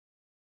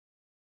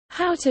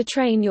How to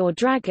Train Your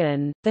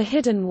Dragon: The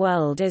Hidden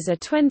World is a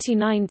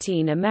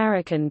 2019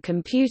 American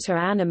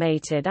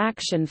computer-animated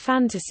action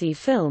fantasy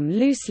film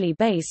loosely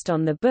based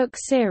on the book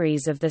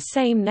series of the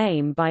same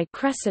name by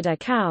Cressida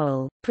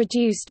Cowell,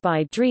 produced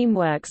by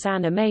DreamWorks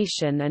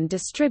Animation and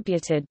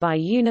distributed by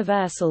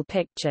Universal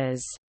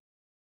Pictures.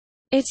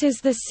 It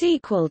is the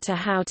sequel to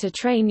How to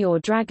Train Your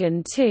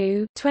Dragon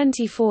 2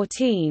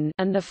 (2014)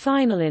 and the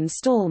final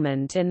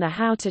installment in the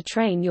How to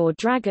Train Your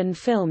Dragon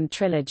film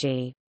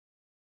trilogy.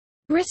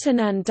 Written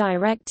and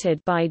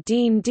directed by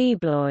Dean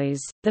DeBlois,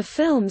 the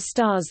film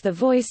stars the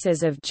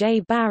voices of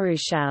Jay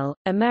Baruchel,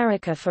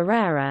 America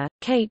Ferrera,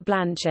 Cate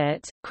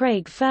Blanchett,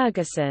 Craig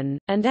Ferguson,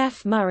 and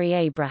F. Murray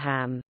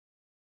Abraham.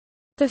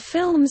 The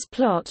film's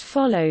plot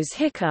follows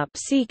Hiccup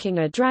seeking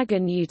a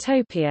dragon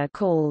utopia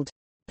called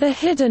The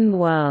Hidden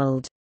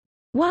World,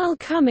 while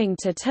coming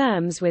to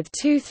terms with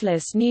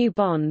Toothless' new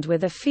bond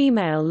with a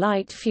female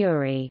light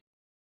fury.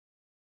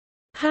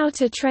 How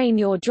to Train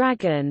Your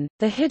Dragon: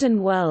 The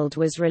Hidden World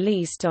was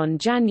released on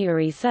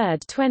January 3,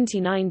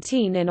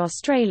 2019 in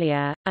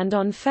Australia, and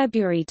on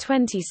February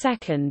 22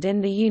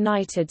 in the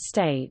United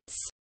States.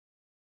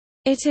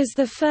 It is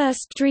the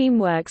first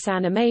DreamWorks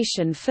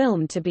animation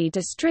film to be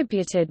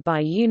distributed by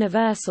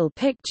Universal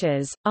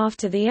Pictures,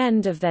 after the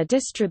end of their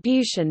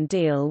distribution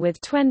deal with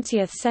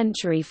 20th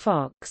Century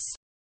Fox.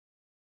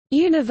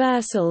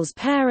 Universal's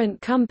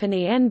parent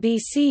company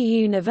NBC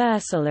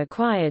Universal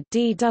acquired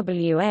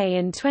DWA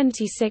in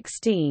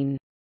 2016.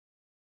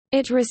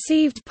 It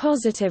received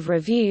positive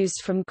reviews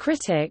from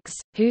critics,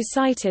 who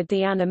cited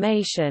the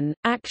animation,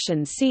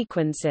 action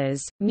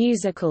sequences,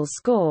 musical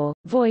score,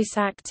 voice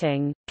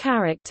acting,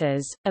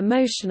 characters,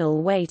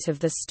 emotional weight of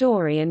the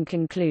story and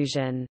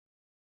conclusion.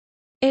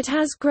 It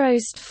has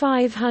grossed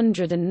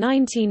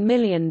 $519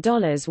 million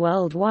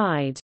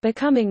worldwide,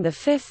 becoming the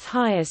fifth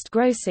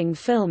highest-grossing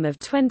film of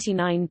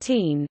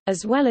 2019,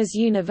 as well as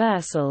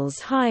Universal's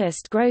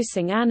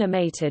highest-grossing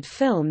animated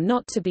film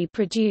not to be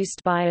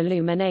produced by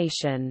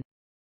Illumination.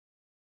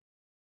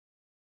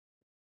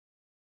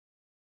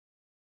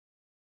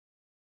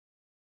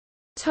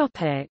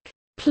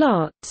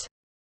 Plot.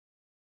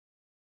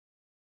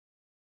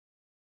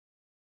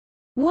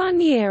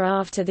 1 year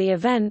after the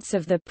events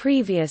of the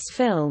previous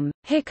film,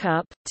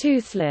 Hiccup,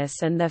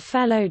 Toothless and their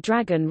fellow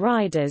dragon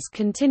riders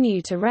continue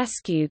to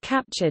rescue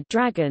captured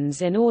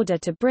dragons in order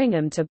to bring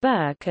them to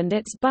Berk and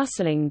its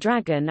bustling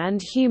dragon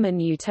and human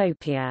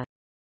utopia.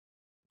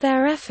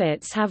 Their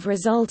efforts have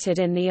resulted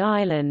in the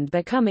island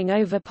becoming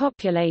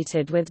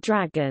overpopulated with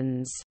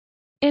dragons.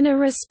 In a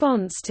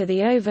response to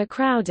the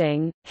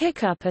overcrowding,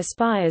 Hiccup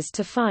aspires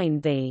to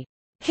find the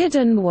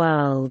Hidden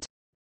World,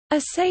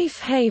 a safe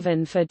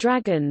haven for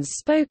dragons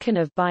spoken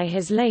of by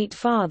his late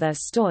father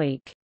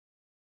Stoik.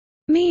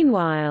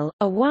 Meanwhile,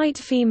 a white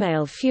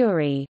female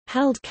fury,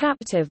 held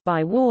captive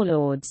by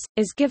warlords,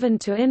 is given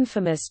to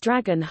infamous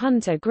dragon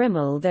hunter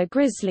Grimmel the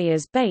Grizzly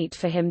as bait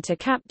for him to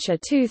capture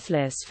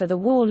Toothless for the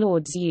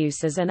warlords'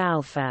 use as an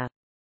alpha.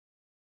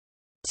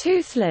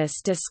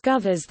 Toothless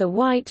discovers the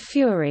White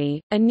Fury,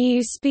 a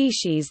new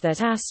species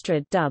that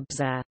Astrid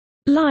dubs a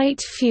light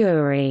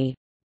fury,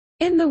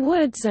 in the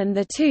woods, and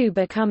the two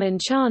become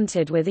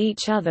enchanted with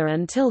each other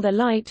until the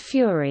Light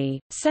Fury,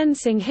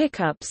 sensing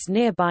Hiccup's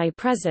nearby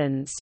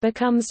presence,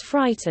 becomes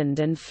frightened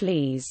and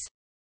flees.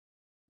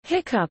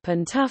 Hiccup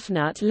and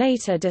Toughnut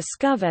later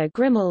discover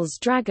Grimmel's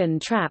dragon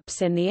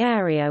traps in the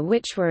area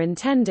which were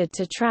intended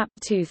to trap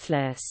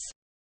Toothless.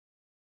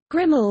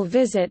 Grimmel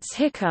visits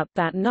Hiccup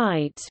that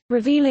night,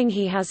 revealing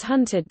he has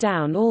hunted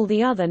down all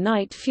the other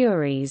Night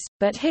Furies,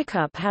 but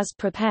Hiccup has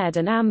prepared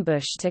an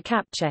ambush to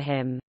capture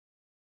him.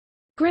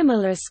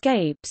 Grimmel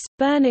escapes,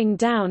 burning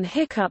down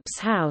Hiccup's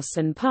house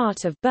and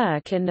part of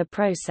Berk in the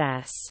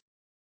process.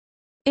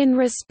 In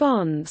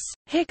response,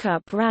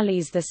 Hiccup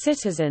rallies the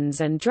citizens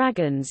and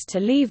dragons to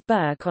leave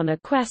Berk on a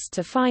quest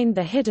to find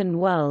the hidden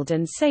world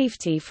and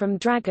safety from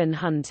dragon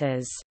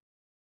hunters.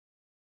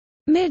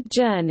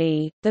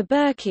 Mid-journey, the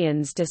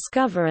Berkians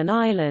discover an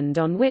island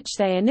on which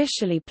they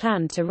initially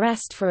planned to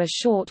rest for a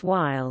short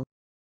while.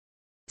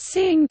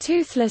 Seeing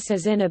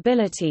Toothless's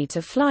inability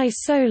to fly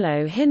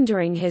solo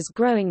hindering his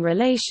growing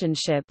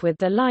relationship with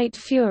the Light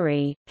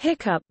Fury,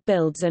 Hiccup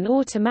builds an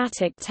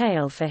automatic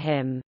tail for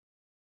him.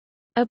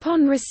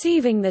 Upon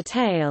receiving the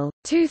tail,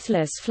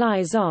 Toothless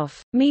flies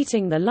off,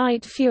 meeting the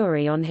Light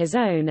Fury on his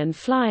own and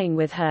flying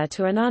with her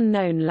to an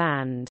unknown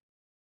land.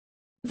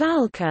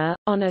 Valka,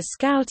 on a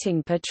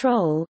scouting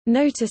patrol,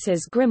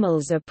 notices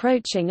Grimmel's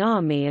approaching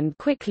army and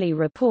quickly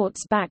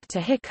reports back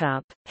to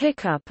Hiccup.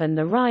 Hiccup and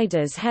the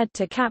riders head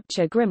to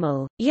capture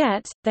Grimmel,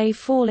 yet, they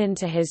fall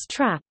into his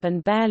trap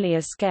and barely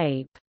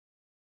escape.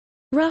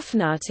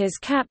 Roughnut is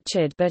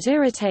captured but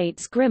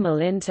irritates Grimmel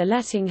into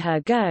letting her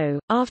go,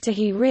 after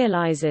he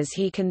realizes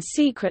he can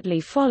secretly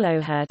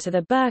follow her to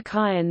the Berk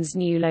Iron's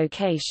new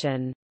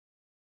location.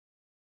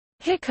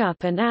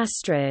 Hiccup and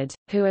Astrid,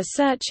 who are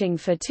searching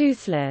for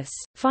Toothless,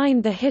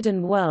 find the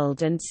hidden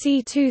world and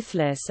see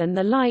Toothless and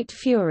the Light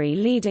Fury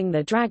leading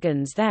the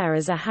dragons there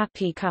as a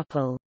happy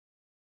couple.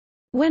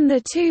 When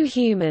the two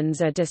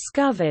humans are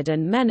discovered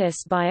and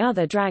menaced by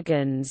other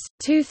dragons,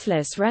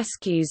 Toothless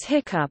rescues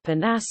Hiccup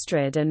and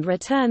Astrid and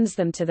returns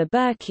them to the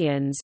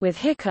Burkians, with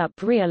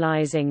Hiccup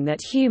realizing that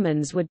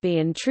humans would be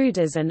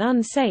intruders and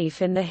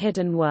unsafe in the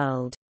hidden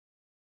world.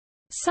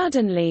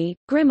 Suddenly,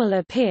 Grimmel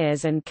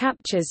appears and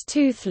captures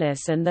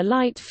Toothless and the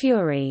Light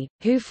Fury,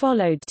 who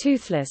followed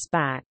Toothless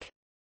back.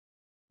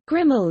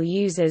 Grimmel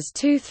uses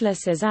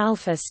Toothless's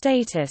alpha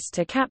status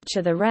to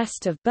capture the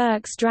rest of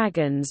Berk's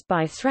dragons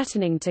by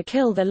threatening to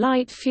kill the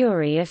Light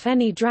Fury if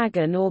any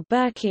dragon or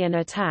Burkian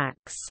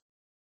attacks.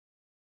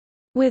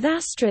 With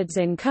Astrid's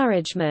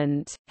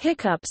encouragement,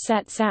 Hiccup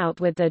sets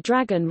out with the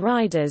dragon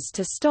riders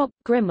to stop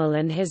Grimmel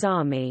and his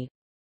army.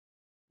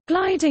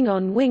 Gliding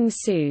on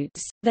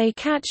wingsuits, they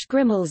catch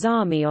Grimmel's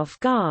army off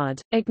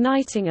guard,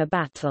 igniting a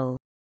battle.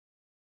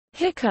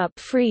 Hiccup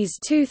frees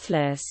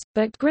Toothless,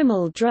 but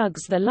Grimmel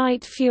drugs the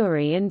Light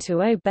Fury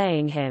into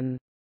obeying him.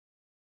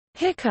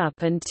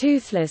 Hiccup and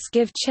Toothless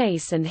give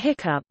chase and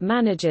Hiccup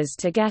manages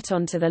to get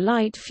onto the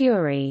Light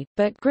Fury,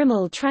 but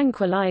Grimmel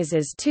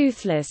tranquilizes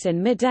Toothless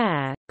in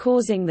midair,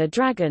 causing the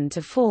dragon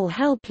to fall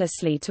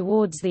helplessly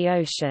towards the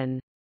ocean.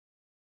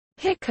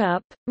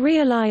 Hiccup,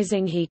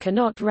 realizing he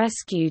cannot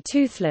rescue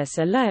Toothless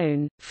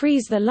alone,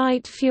 frees the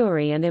Light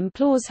Fury and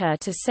implores her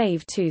to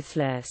save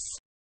Toothless.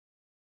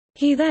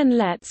 He then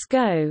lets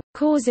go,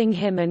 causing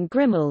him and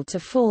Grimmel to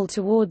fall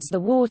towards the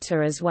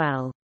water as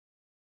well.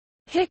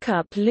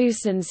 Hiccup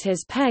loosens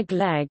his peg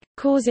leg,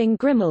 causing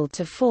Grimmel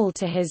to fall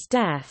to his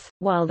death,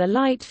 while the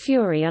Light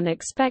Fury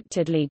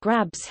unexpectedly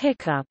grabs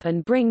Hiccup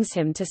and brings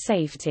him to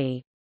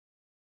safety.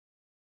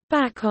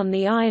 Back on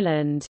the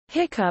island,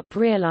 Hiccup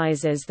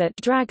realizes that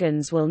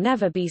dragons will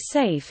never be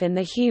safe in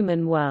the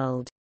human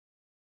world.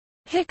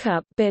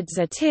 Hiccup bids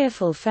a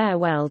tearful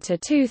farewell to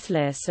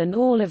Toothless and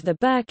all of the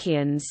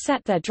Burkians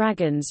set their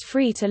dragons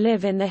free to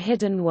live in the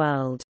hidden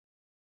world.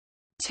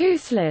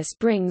 Toothless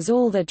brings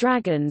all the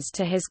dragons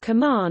to his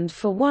command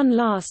for one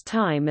last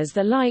time as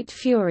the Light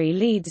Fury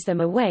leads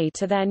them away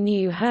to their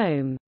new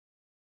home.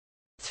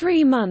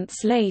 3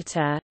 months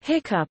later,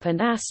 Hiccup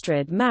and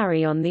Astrid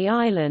marry on the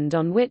island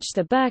on which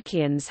the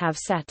Burkians have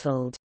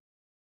settled.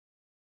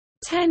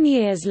 10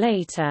 years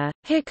later,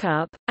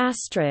 Hiccup,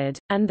 Astrid,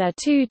 and their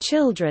 2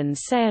 children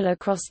sail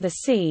across the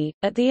sea,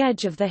 at the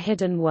edge of the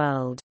hidden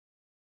world.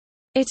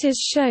 It is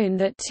shown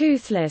that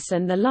Toothless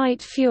and the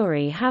Light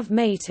Fury have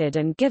mated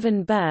and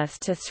given birth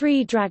to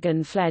 3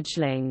 dragon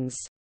fledglings.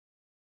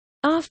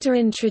 After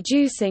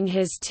introducing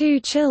his 2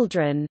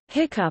 children,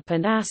 Hiccup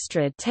and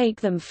Astrid take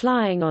them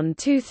flying on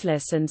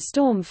Toothless and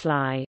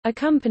Stormfly,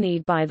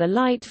 accompanied by the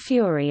Light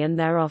Fury and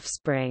their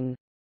offspring.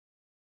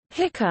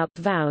 Hiccup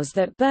vows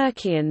that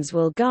Burkians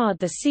will guard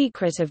the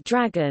secret of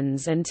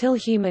dragons until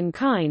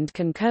humankind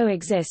can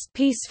coexist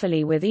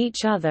peacefully with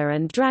each other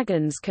and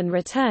dragons can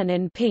return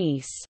in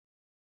peace.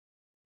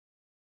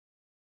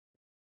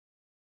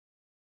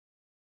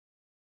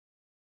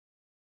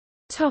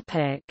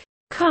 Topic: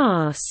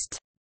 Cast.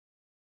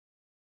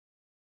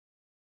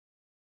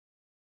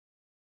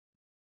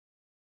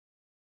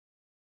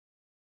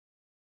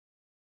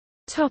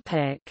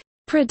 Topic: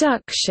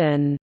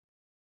 Production.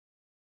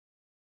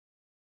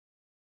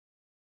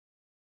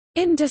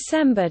 In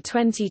December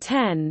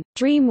 2010,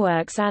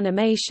 DreamWorks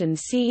Animation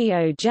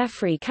CEO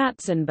Jeffrey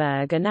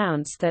Katzenberg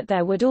announced that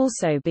there would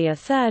also be a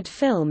 3rd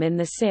film in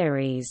the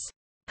series.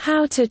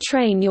 How to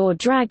Train Your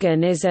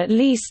Dragon is at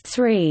least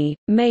 3,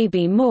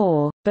 maybe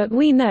more, but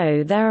we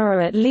know there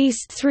are at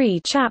least 3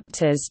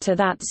 chapters to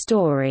that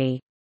story.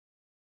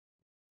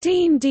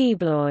 Dean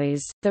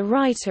DeBlois, the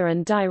writer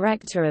and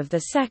director of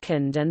the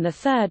 2nd and the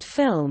 3rd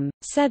film,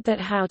 said that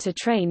How to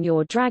Train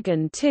Your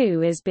Dragon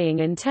 2 is being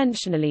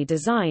intentionally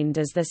designed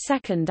as the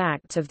 2nd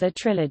act of the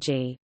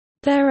trilogy.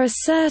 There are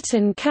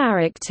certain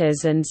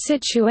characters and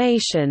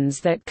situations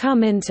that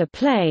come into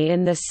play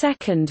in the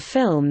 2nd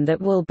film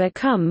that will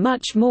become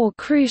much more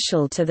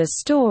crucial to the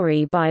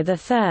story by the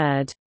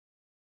 3rd.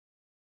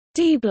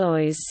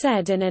 DeBlois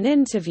said in an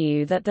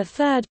interview that the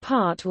 3rd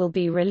part will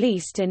be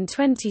released in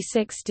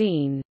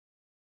 2016.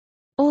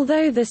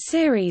 Although the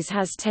series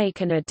has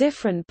taken a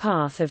different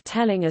path of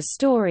telling a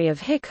story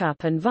of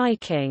Hiccup and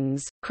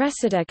Vikings,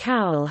 Cressida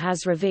Cowell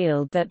has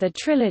revealed that the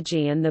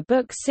trilogy and the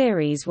book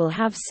series will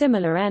have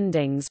similar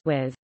endings,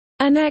 with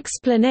an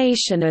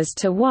explanation as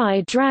to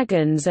why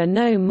dragons are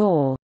no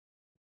more.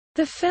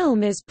 The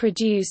film is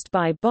produced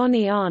by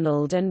Bonnie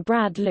Arnold and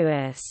Brad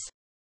Lewis.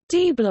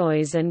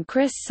 DeBlois and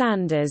Chris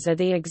Sanders are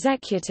the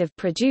executive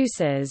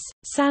producers.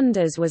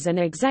 Sanders was an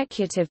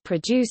executive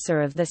producer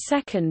of the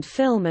 2nd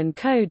film and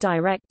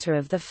co-director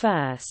of the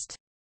 1st.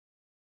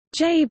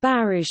 Jay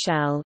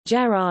Baruchel,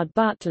 Gerard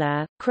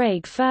Butler,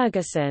 Craig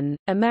Ferguson,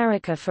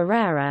 America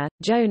Ferrera,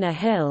 Jonah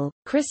Hill,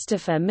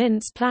 Christopher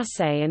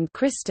Mintz-Plasse and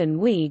Kristen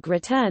Wiig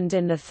returned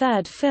in the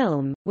 3rd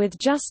film, with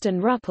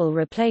Justin Ruppel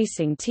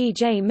replacing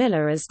T.J.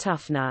 Miller as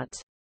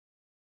Toughnut.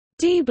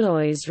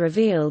 DeBlois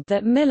revealed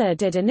that Miller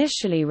did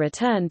initially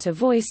return to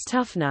voice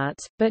Toughnut,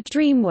 but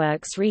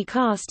DreamWorks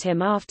recast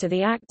him after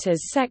the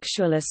actor's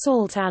sexual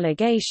assault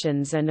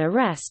allegations and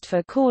arrest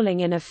for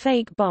calling in a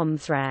fake bomb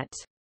threat.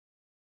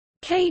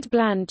 Cate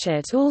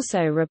Blanchett also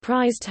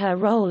reprised her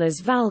role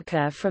as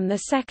Valka from the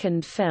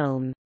second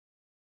film.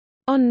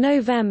 On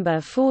November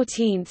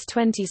 14,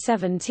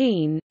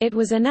 2017, it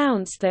was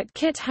announced that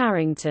Kit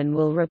Harington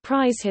will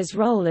reprise his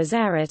role as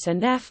Errett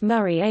and F.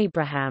 Murray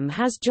Abraham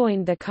has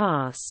joined the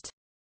cast.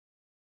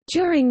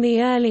 During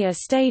the earlier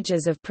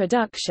stages of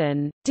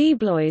production,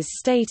 Deblois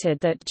stated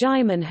that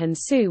Djimon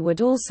Hounsou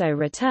would also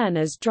return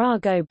as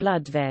Drago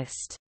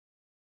Bloodfist.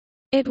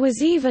 It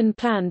was even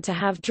planned to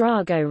have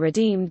Drago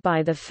redeemed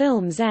by the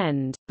film's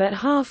end, but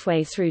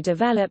halfway through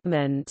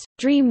development,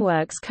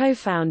 DreamWorks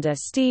co-founder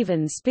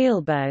Steven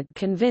Spielberg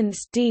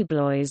convinced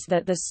Deblois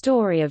that the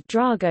story of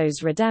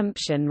Drago's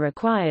redemption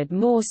required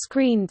more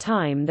screen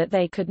time that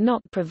they could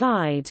not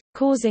provide,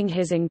 causing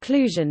his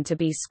inclusion to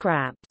be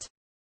scrapped.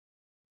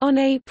 On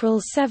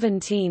April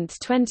 17,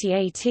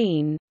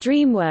 2018,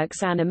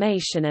 DreamWorks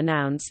Animation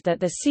announced that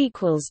the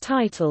sequel's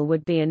title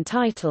would be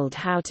entitled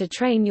How to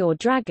Train Your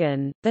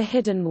Dragon: The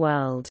Hidden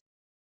World.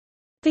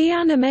 The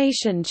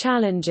animation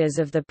challenges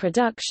of the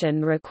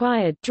production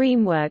required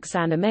DreamWorks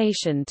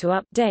Animation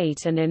to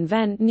update and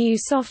invent new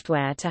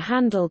software to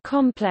handle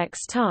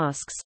complex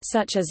tasks,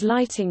 such as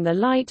lighting the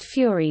Light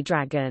Fury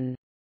dragon.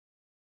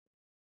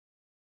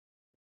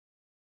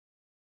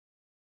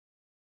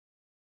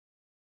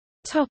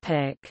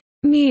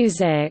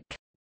 Music.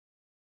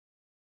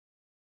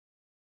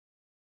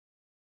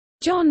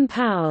 John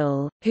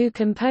Powell, who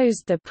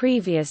composed the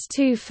previous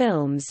two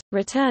films,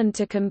 returned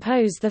to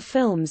compose the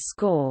film's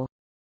score.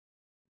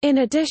 In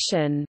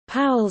addition,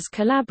 Powell's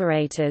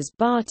collaborators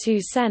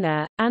Bartu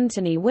Senna,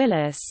 Anthony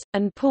Willis,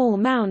 and Paul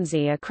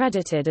Mounsey are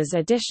credited as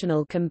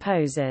additional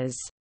composers.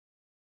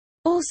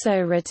 Also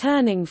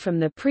returning from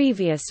the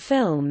previous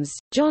films,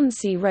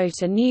 Johnsy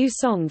wrote a new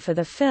song for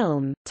the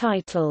film,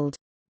 titled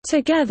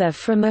Together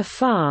from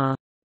Afar,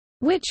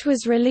 which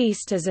was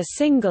released as a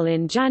single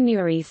in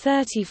January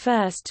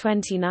 31,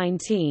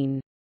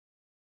 2019.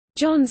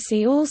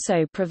 Johnsy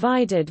also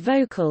provided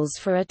vocals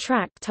for a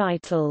track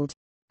titled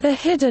The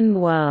Hidden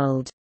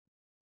World.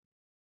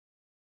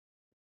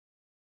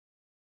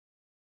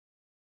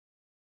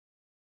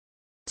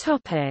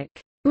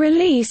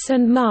 Release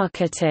and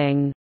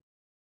marketing.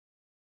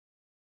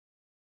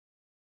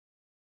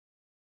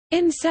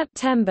 In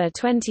September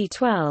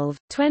 2012,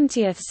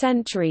 20th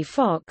Century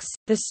Fox,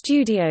 the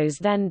studio's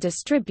then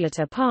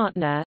distributor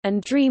partner,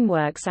 and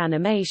DreamWorks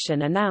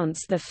Animation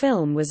announced the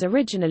film was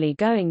originally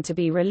going to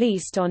be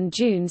released on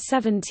June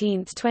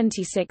 17,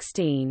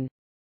 2016.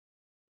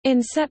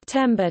 In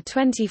September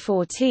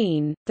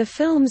 2014, the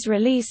film's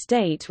release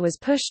date was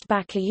pushed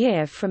back a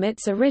year from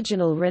its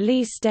original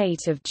release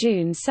date of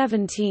June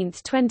 17,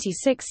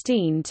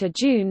 2016 to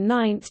June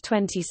 9,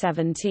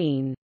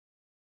 2017.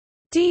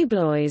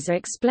 Deblois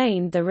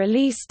explained the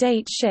release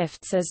date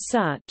shifts as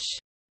such.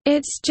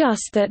 "It's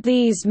just that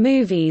these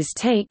movies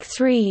take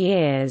 3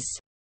 years.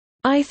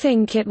 I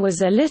think it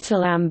was a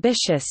little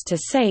ambitious to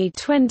say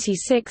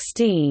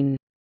 2016.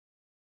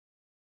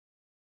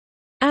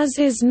 As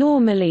is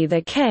normally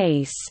the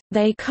case,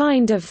 they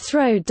kind of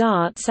throw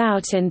darts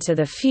out into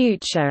the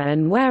future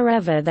and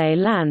wherever they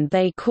land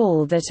they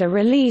call that a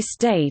release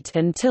date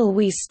until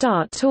we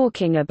start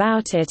talking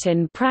about it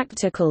in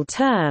practical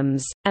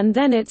terms, and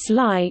then it's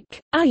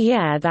like,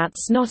 yeah,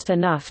 that's not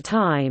enough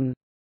time.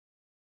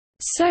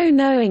 So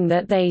knowing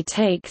that they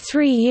take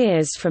 3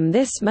 years from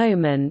this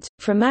moment,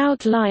 from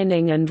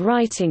outlining and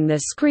writing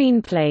the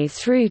screenplay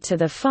through to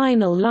the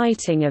final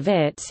lighting of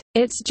it,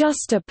 it's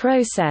just a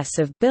process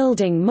of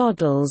building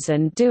models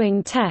and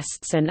doing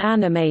tests and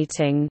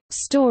animating,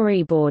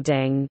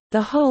 storyboarding,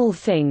 the whole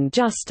thing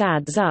just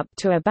adds up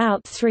to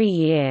about 3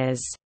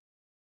 years."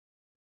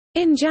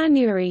 In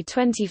January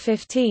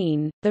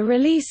 2015, the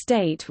release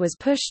date was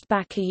pushed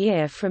back a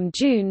year from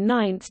June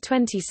 9,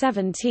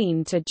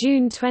 2017 to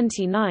June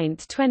 29,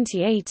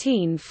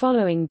 2018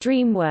 following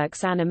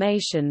DreamWorks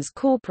Animation's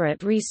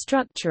corporate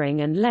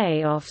restructuring and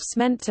layoffs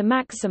meant to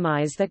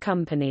maximize the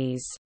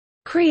company's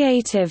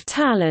creative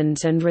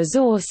talent and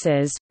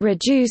resources,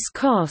 reduce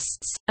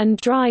costs, and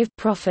drive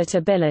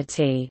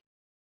profitability.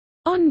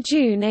 On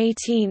June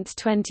 18,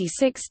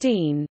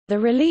 2016, the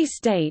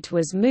release date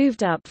was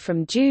moved up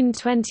from June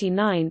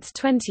 29,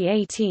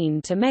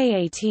 2018 to May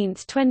 18,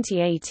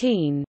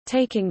 2018,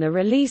 taking the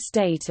release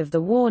date of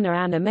the Warner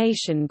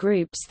Animation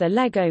Group's The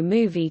Lego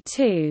Movie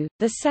 2,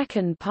 the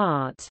second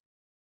part.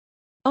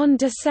 On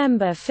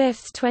December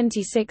 5,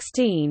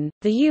 2016,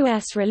 the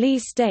U.S.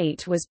 release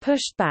date was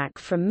pushed back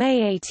from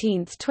May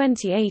 18,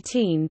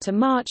 2018 to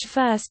March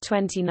 1,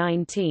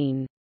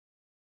 2019.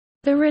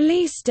 The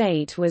release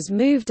date was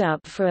moved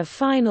up for a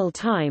final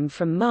time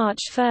from March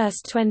 1,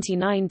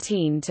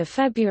 2019 to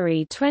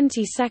February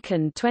 22,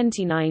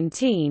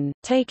 2019,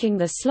 taking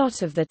the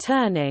slot of The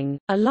Turning,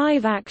 a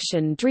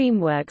live-action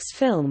DreamWorks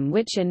film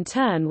which in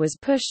turn was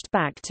pushed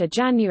back to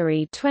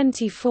January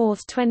 24,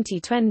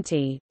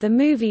 2020. The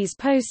movie's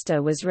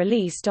poster was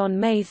released on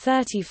May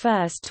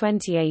 31,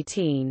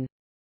 2018.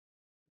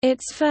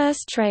 Its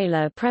first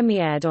trailer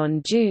premiered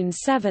on June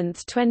 7,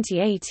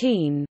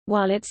 2018,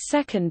 while its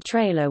second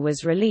trailer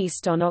was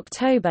released on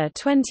October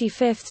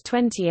 25,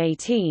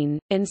 2018.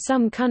 In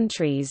some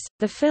countries,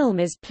 the film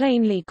is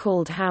plainly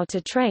called How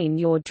to Train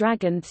Your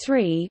Dragon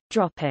 3,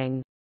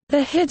 dropping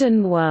The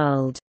Hidden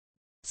World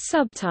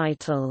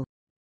subtitle.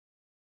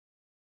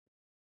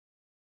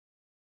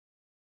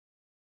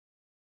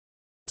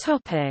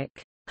 Topic: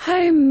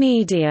 Home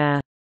media.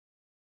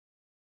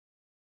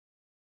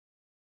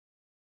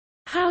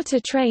 How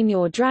to Train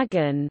Your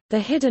Dragon: The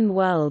Hidden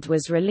World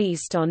was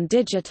released on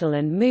digital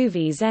and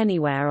Movies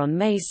Anywhere on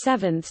May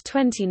 7,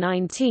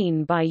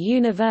 2019 by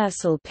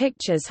Universal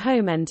Pictures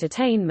Home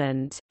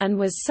Entertainment, and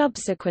was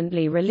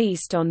subsequently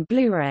released on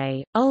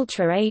Blu-ray,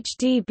 Ultra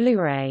HD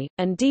Blu-ray,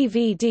 and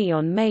DVD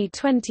on May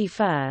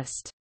 21.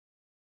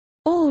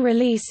 All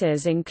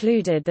releases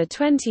included the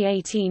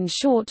 2018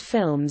 short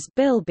films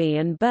Bilby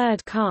and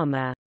Bird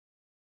Karma.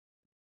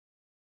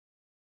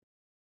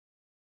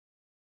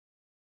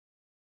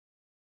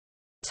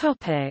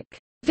 Topic: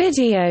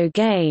 Video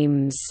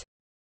games.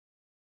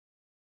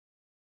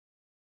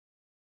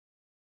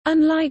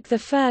 Unlike the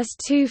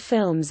first two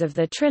films of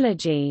the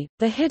trilogy,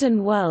 The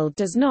Hidden World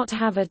does not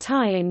have a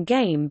tie-in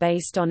game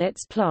based on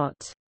its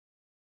plot.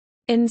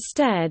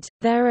 Instead,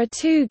 there are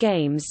two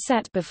games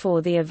set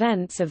before the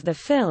events of the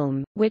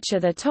film, which are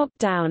the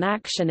top-down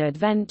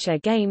action-adventure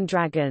game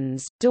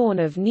Dragons, Dawn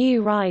of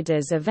New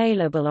Riders,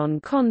 available on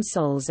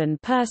consoles and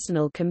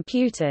personal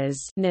computers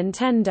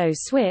Nintendo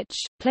Switch,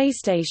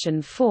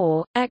 PlayStation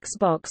 4,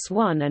 Xbox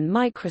One and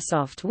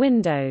Microsoft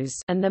Windows,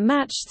 and the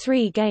Match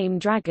 3 game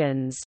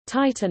Dragons,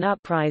 Titan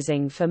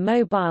Uprising for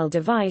mobile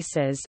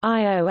devices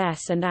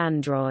iOS and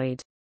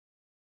Android.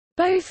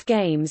 Both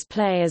games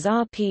play as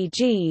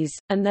RPGs,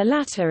 and the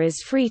latter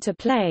is free to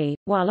play,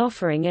 while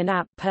offering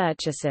in-app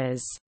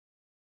purchases.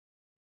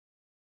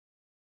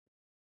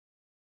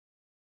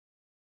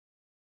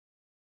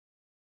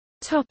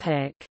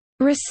 Topic: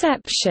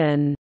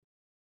 Reception.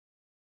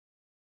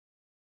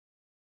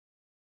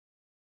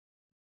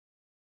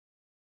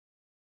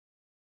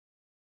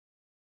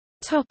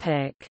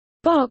 Topic: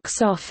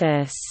 Box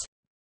office.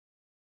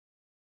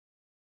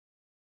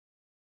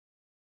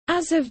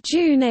 As of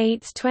June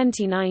 8,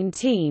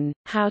 2019,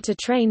 How to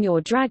Train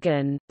Your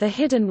Dragon: The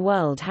Hidden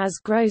World has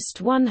grossed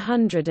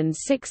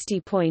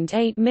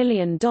 $160.8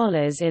 million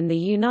in the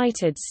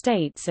United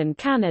States and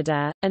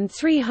Canada, and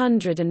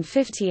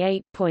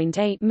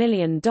 $358.8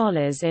 million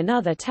in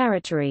other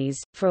territories,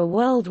 for a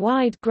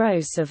worldwide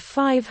gross of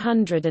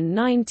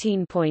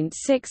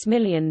 $519.6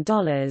 million,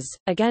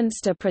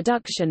 against a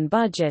production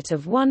budget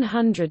of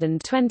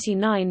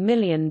 $129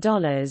 million.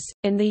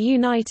 In the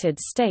United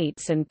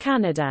States and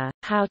Canada,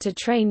 How to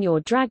Train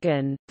Your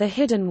Dragon: The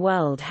Hidden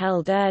World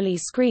held early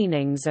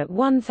screenings at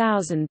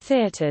 1,000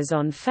 theaters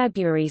on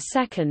February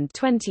 2,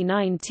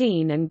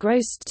 2019 and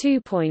grossed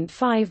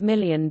 $2.5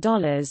 million,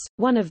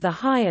 one of the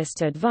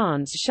highest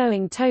advance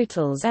showing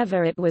totals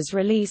ever. It was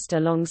released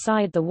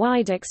alongside the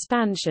wide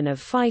expansion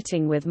of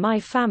Fighting with My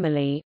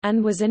Family,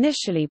 and was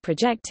initially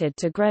projected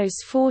to gross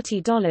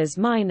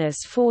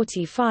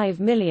 $40–45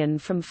 million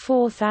from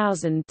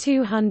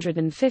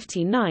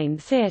 4,259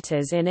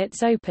 theaters in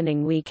its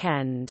opening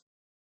weekend.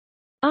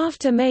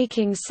 After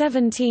making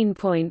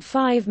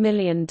 $17.5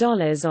 million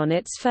on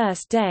its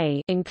first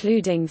day,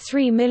 including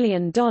 $3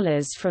 million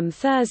from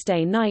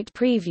Thursday night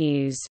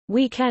previews,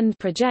 weekend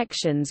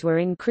projections were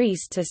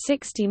increased to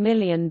 $60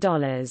 million.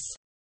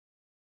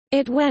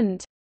 It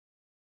went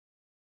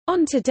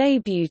on to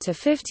debut to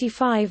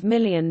 $55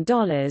 million,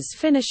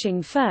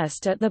 finishing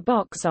first at the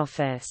box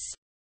office.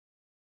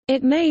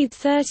 It made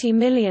 $30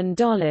 million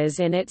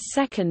in its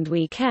second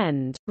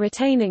weekend,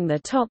 retaining the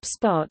top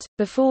spot,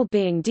 before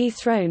being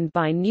dethroned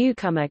by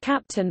newcomer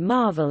Captain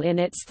Marvel in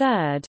its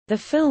third. The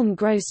film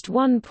grossed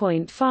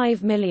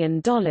 $1.5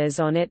 million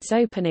on its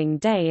opening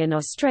day in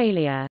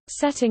Australia,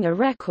 setting a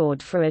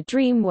record for a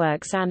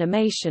DreamWorks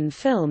animation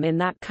film in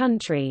that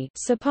country,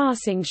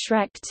 surpassing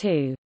Shrek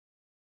 2.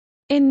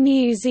 In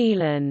New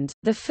Zealand,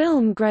 the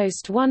film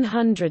grossed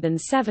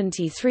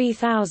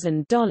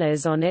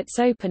 $173,000 on its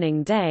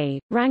opening day,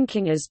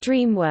 ranking as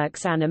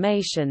DreamWorks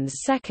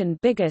Animation's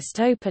second biggest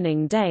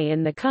opening day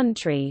in the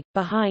country,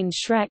 behind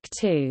Shrek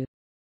 2.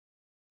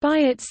 By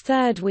its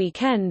third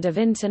weekend of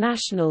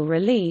international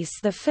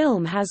release, the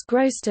film has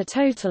grossed a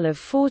total of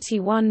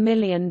 $41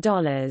 million.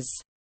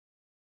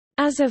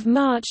 As of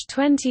March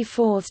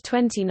 24,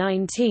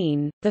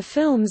 2019, the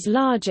film's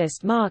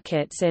largest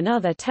markets in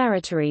other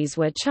territories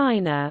were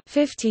China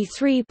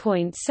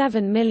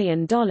 $53.7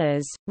 million,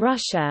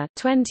 Russia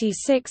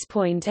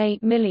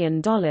 $26.8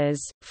 million,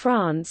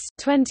 France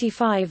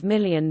 $25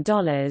 million,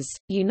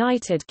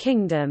 United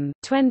Kingdom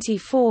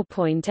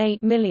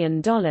 $24.8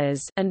 million,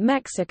 and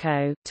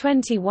Mexico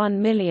 $21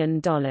 million.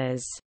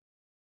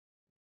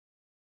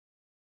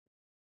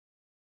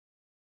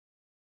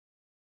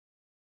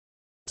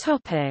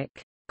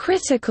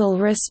 Critical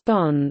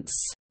response.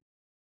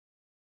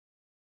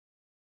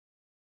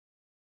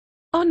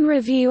 On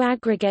review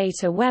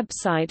aggregator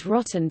website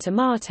Rotten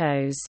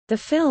Tomatoes, the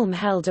film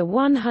held a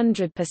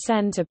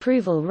 100%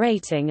 approval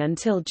rating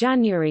until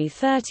January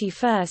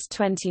 31,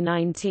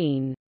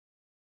 2019.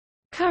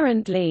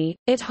 Currently,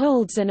 it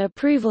holds an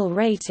approval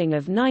rating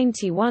of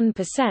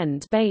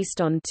 91%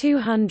 based on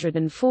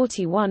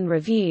 241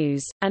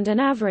 reviews, and an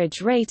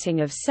average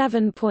rating of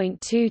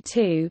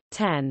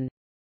 7.22/10.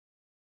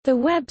 The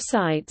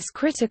website's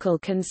critical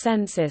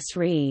consensus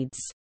reads,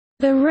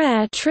 "The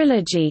rare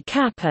trilogy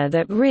capper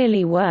that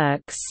really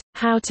works,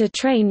 How to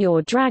Train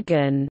Your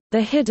Dragon,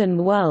 The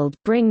Hidden World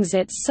brings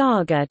its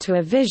saga to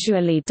a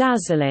visually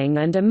dazzling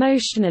and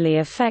emotionally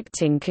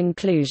affecting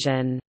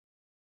conclusion."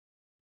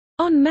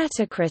 On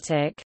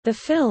Metacritic, the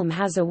film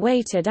has a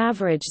weighted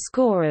average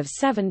score of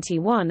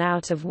 71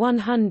 out of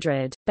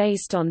 100,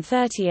 based on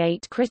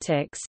 38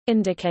 critics,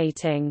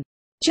 indicating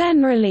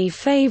generally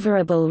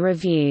favorable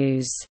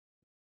reviews.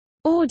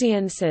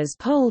 Audiences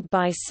polled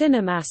by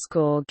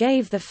CinemaScore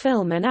gave the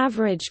film an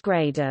average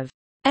grade of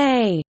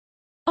A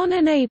on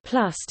an A+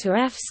 to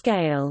F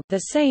scale, the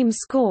same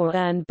score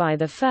earned by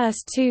the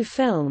first two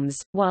films,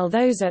 while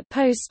those at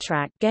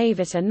PostTrack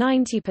gave it a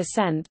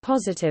 90%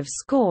 positive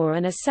score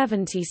and a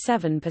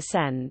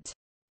 77%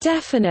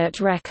 definite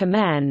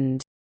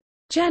recommend.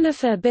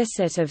 Jennifer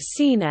Bissett of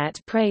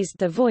CNET praised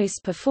the voice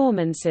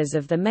performances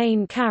of the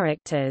main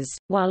characters,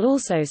 while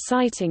also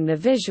citing the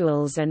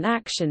visuals and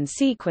action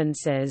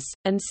sequences,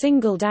 and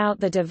singled out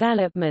the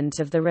development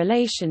of the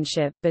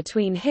relationship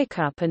between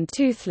Hiccup and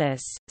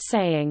Toothless,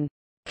 saying,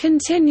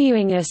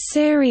 "Continuing a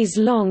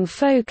series-long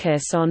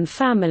focus on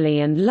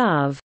family and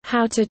love,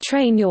 How to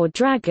Train Your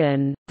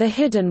Dragon, The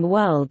Hidden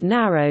World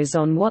narrows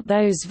on what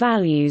those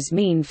values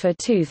mean for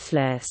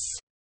Toothless.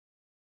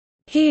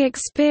 He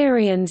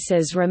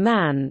experiences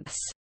romance.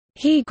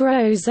 He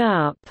grows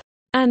up.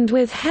 And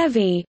with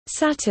heavy,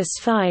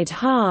 satisfied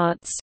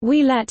hearts,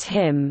 we let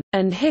him,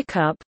 and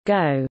Hiccup,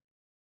 go."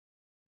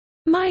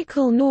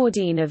 Michael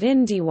Nordine of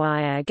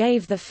IndieWire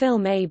gave the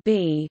film a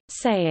B,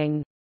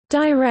 saying,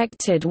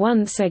 "Directed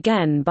once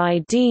again by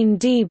Dean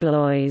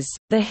DeBlois,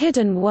 The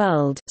Hidden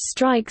World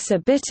strikes a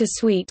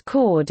bittersweet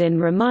chord in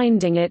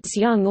reminding its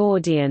young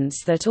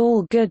audience that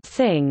all good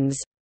things,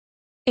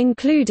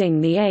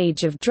 including the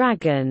Age of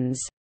Dragons,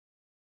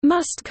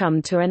 must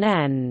come to an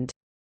end."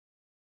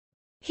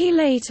 He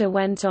later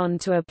went on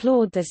to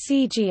applaud the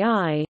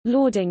CGI,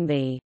 lauding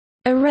the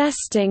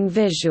arresting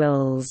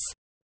visuals,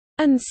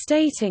 and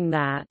stating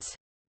that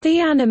the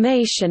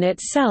animation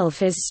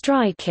itself is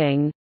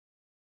striking.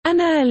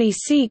 An early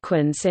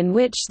sequence in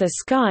which the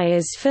sky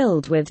is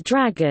filled with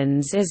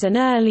dragons is an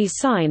early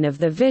sign of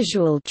the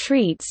visual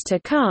treats to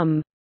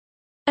come,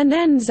 and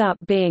ends up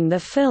being the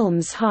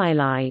film's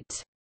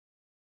highlight.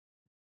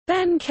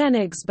 Ben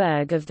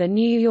Kenigsberg of The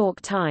New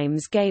York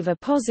Times gave a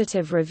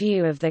positive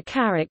review of the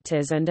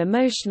characters and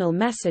emotional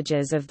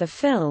messages of the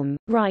film,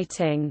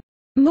 writing,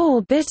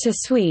 "More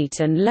bittersweet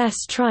and less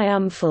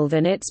triumphal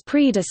than its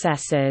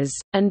predecessors,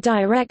 and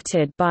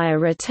directed by a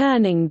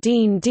returning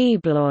Dean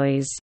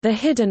DeBlois, The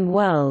Hidden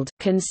World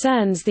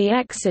concerns the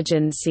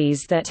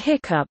exigencies that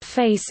Hiccup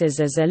faces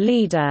as a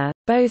leader,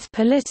 both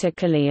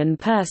politically and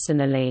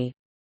personally.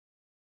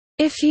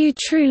 If you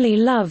truly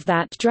love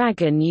that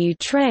dragon you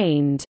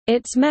trained,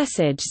 its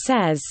message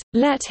says,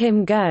 let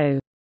him go."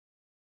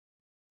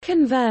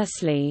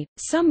 Conversely,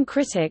 some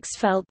critics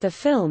felt the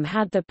film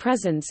had the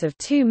presence of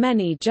too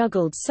many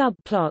juggled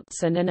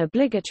subplots and an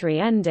obligatory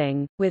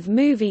ending, with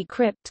Movie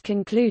Crypt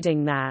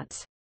concluding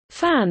that,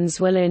 "Fans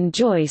will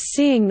enjoy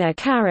seeing their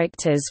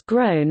characters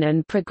grown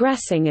and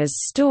progressing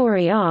as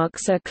story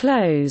arcs are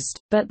closed,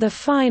 but the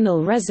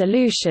final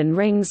resolution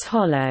rings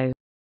hollow.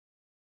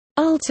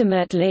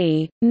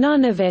 Ultimately,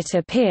 none of it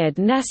appeared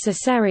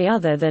necessary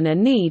other than a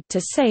need to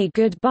say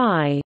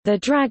goodbye. The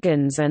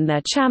dragons and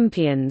their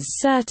champions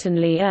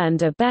certainly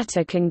earned a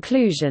better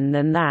conclusion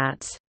than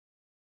that."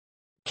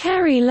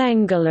 Kerry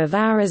Lengel of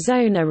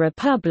Arizona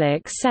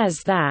Republic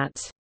says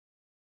that,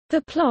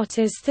 "The plot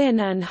is thin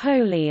and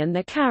holy and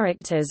the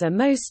characters are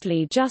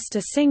mostly just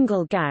a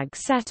single gag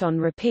set on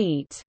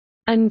repeat,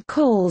 and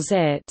calls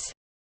it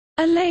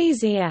a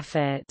lazy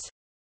effort."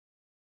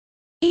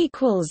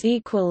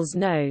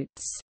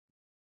 Notes